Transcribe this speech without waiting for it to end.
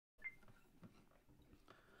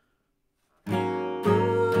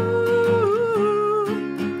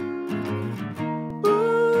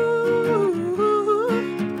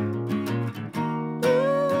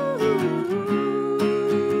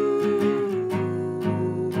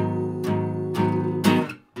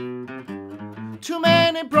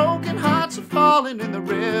hearts are falling in the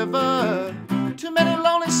river. Too many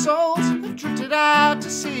lonely souls have drifted out to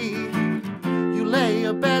sea. You lay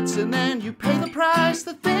your bets and then you pay the price.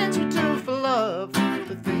 The things we do for love,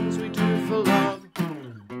 the things we do for love.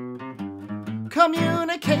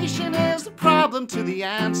 Communication is the problem to the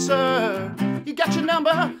answer. You got your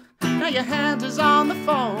number, now your hand is on the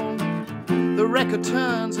phone. The record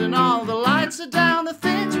turns and all the lights are down. The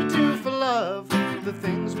things we do for love, the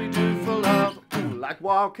things we do for love. Ooh, like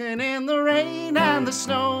walking in the rain and the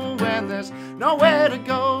snow when there's nowhere to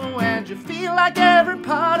go, and you feel like every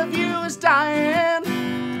part of you is dying,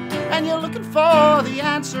 and you're looking for the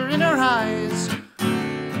answer in her eyes.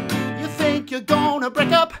 You think you're gonna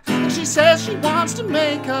break up, and she says she wants to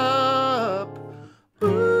make up.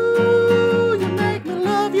 Ooh, you make me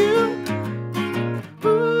love you.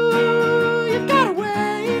 Ooh, you've got a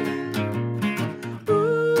way.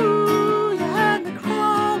 Ooh, you had me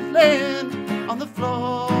crawling on the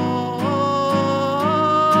floor.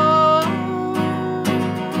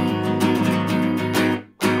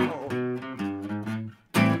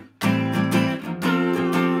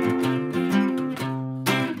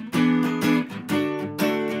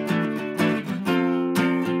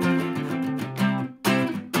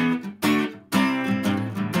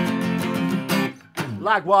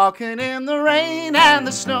 Like walking in the rain and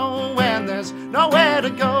the snow when there's nowhere to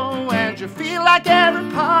go, and you feel like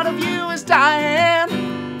every part of you is dying,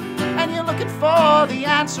 and you're looking for the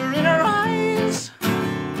answer in her eyes.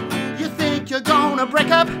 You think you're gonna break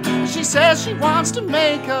up, she says she wants to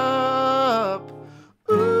make up.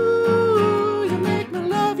 Ooh, you make me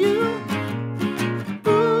love you.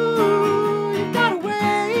 Ooh, you got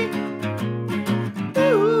away.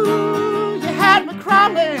 Ooh, you had me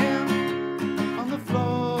crawling.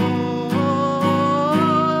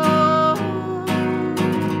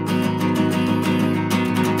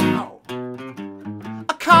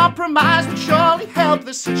 Compromise would surely help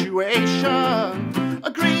the situation.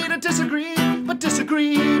 Agree to disagree, but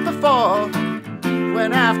disagree before.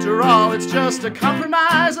 When after all it's just a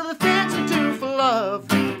compromise of the things we do for love.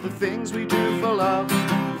 The things we do for love.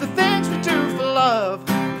 The things we do for love.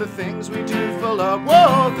 The things we do for love.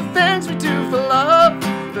 Whoa, the things we do for love.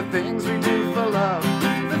 The things we do for love.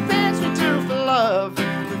 The things we do for love.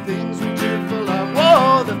 The things we do.